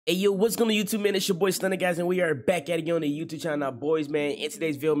Hey yo, what's going on YouTube, man? It's your boy Stunner, guys, and we are back at it on the YouTube channel. Now, boys, man, in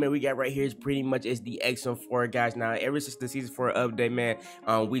today's video, man, we got right here is pretty much is the XM4, guys. Now, ever since the season 4 update, man,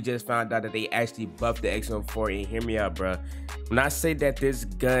 we just found out that they actually buffed the XM4, and hear me out, bro. When I say that this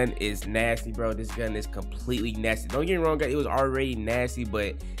gun is nasty, bro, this gun is completely nasty. Don't get me wrong, guys, it was already nasty,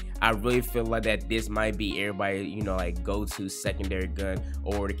 but I really feel like that this might be everybody, you know, like go-to secondary gun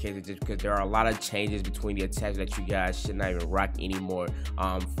or the case, just because there are a lot of changes between the attachments that you guys should not even rock anymore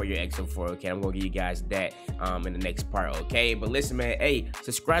for your XM4. Okay, I'm gonna give you guys that in the next part. Okay, but listen, man, hey,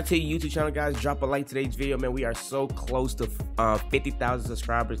 subscribe to the YouTube channel, guys. Drop a like to today's video, man. We are so close to 50,000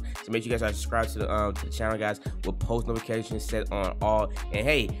 subscribers, so make sure you guys are subscribed to the channel, guys, with post notifications set on all. And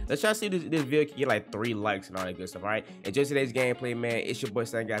hey, let's try to see if this video can get like 3 likes and all that good stuff. All right, and just today's gameplay, man. It's your boy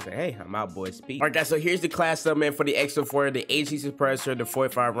Stan, guys. Hey, I'm out, boys. Peace. All right, guys, so here's the class up, man, for the XM4, the HE suppressor, the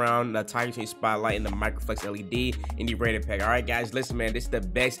 45 round, the Tiger Chain spotlight, and the Microflex LED, and the rated pack. All right, guys, listen, man, this is the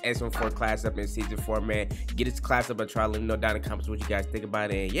best XM4 class up in season 4, man. Get this class up and try. Let me know down in the comments what you guys think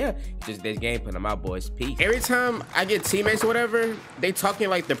about it. And yeah, just this gameplay. I'm out, boys. Peace. Every time I get teammates or whatever, they talking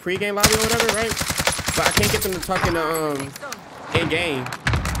like the pregame lobby or whatever, right? But I can't get them to talk in the in game.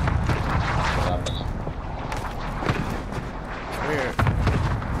 Weird.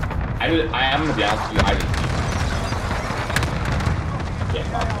 I'm gonna be honest with you, I just can't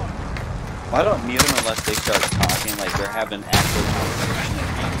talk. Well, I don't mute them unless they start talking, like they're having actual conversation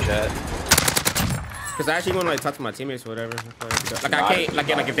in chat. Cause I actually want to like talk to my teammates or whatever. Like I can't,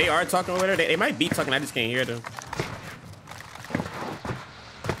 like if they are talking or whatever, they might be talking. I just can't hear them.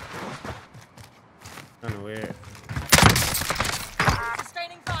 Kind of weird.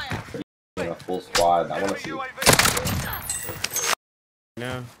 Sustaining fire. A full squad. I want to see.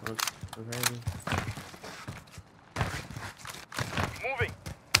 No, I'm crazy. Moving.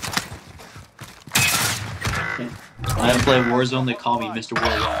 I play Warzone, they call me Mr.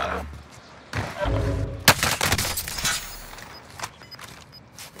 Worldwide.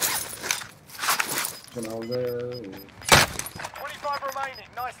 $25 remaining.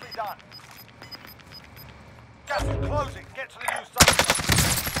 Nicely done. Gas is closing. Get to the new zone.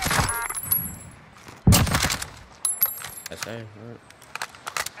 That's right. Right.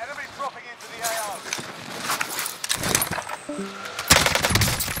 Enemy dropping into the AO.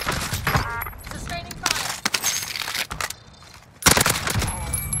 Sustaining fire.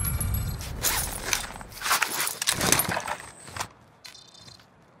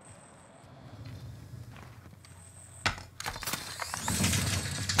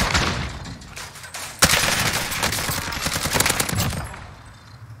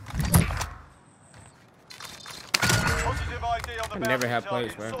 Positive ID on the I never had bounty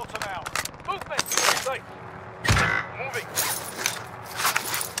plays, man. target. Sort them out. Movement. Safe. Moving.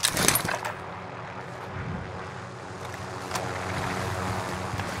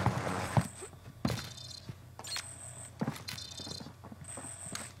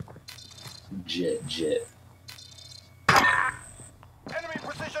 Jet. Enemy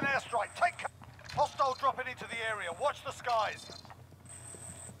precision airstrike. Take cover. Hostile dropping into the area. Watch the skies.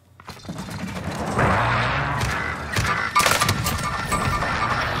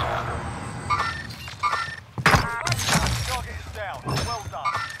 Target is down. Well done.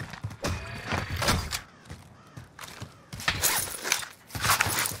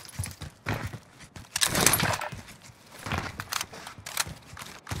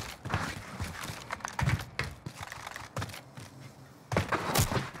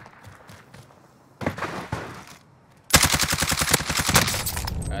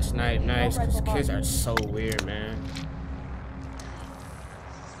 That's nice. These kids are so weird, man.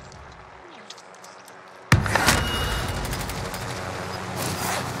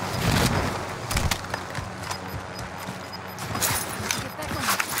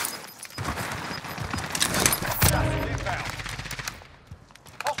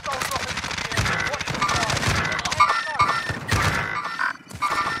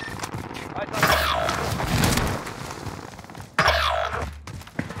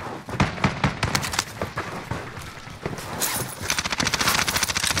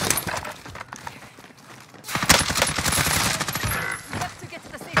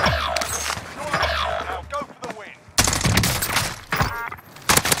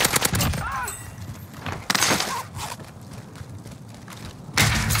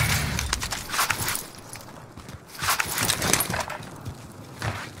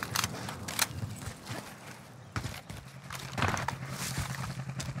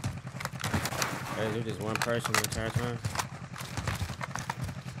 There's just one person the entire time.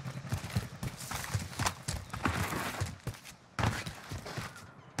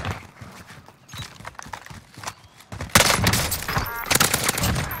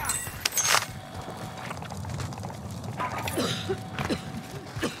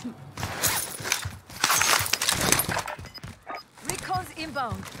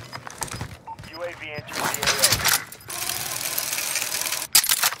 inbound. UAV entering the AO.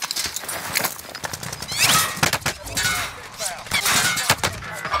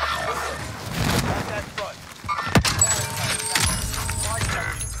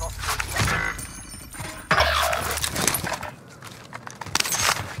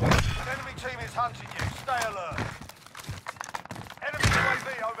 Enemy team is hunting you. Stay alert. Enemy UAV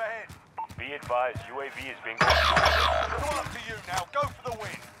overhead. Be advised, UAV is being... It's all up to you now. Go for the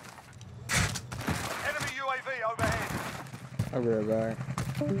win. Enemy UAV overhead. I'll be right back.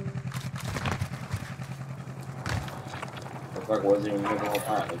 Looks like wasn't even here the whole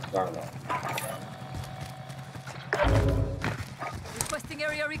time. What you talking about? Requesting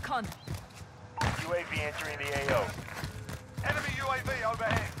area recon. UAV entering the AO. Enemy UAV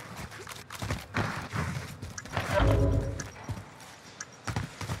overhead.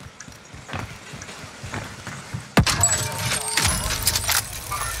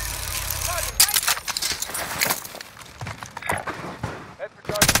 Head for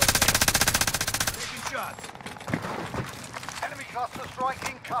target location. Taking shots. Enemy cluster strike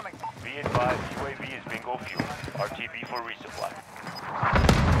incoming. Be advised, UAV is bingo fuel. RTB for resupply.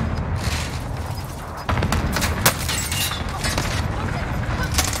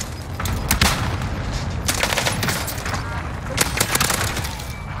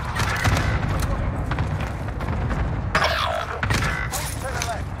 To the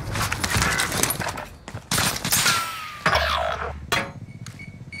left.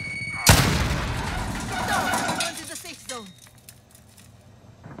 Everyone's in the safe zone.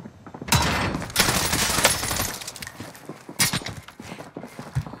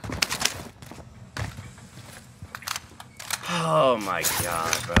 Oh my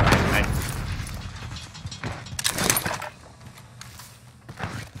god, bro.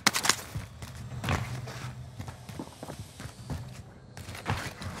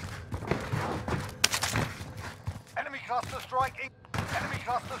 Enemy cluster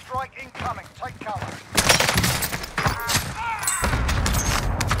strike incoming. Take cover.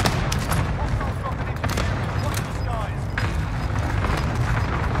 Hostiles dropping into the area. Watch the skies.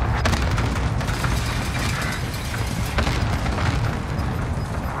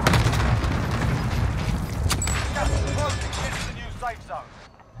 Gas is closing. Get to the new safe zone.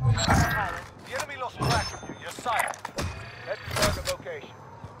 The enemy lost track of you. You're safe. Head to target location.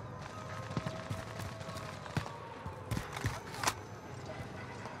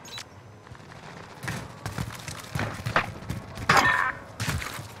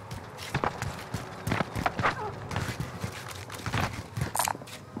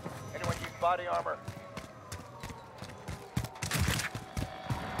 Anyone use body armor?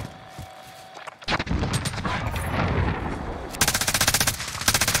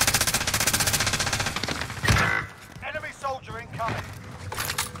 Enemy soldier incoming.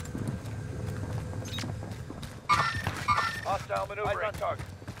 Hostile maneuvering. On target.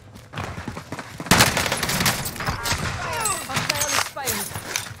 Hostile expired.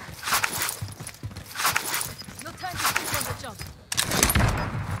 No time to sleep on the jump.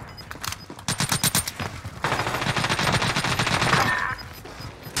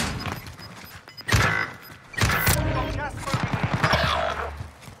 Gas moving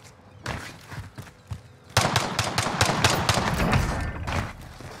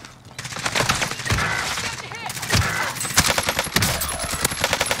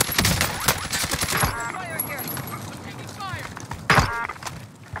Fire here.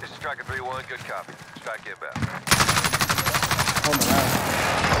 This is Striker 3-1, good copy. Strike inbound. Oh my god.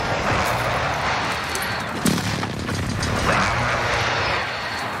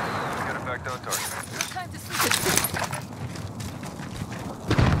 Got effect on target. No time to sleep.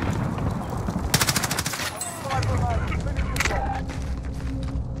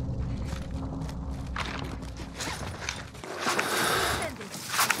 Send it.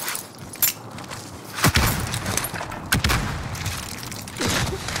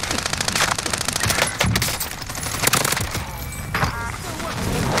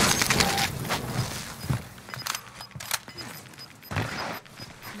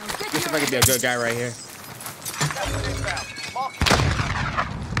 Now get Let's see if I can be a good guy right here. inbound. Mark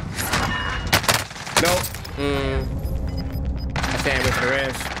Nope. I stand with the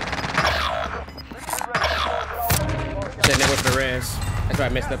res. Standing with the res. That's where I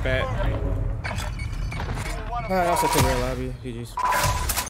messed up at. one of I also took real lobby. GG's.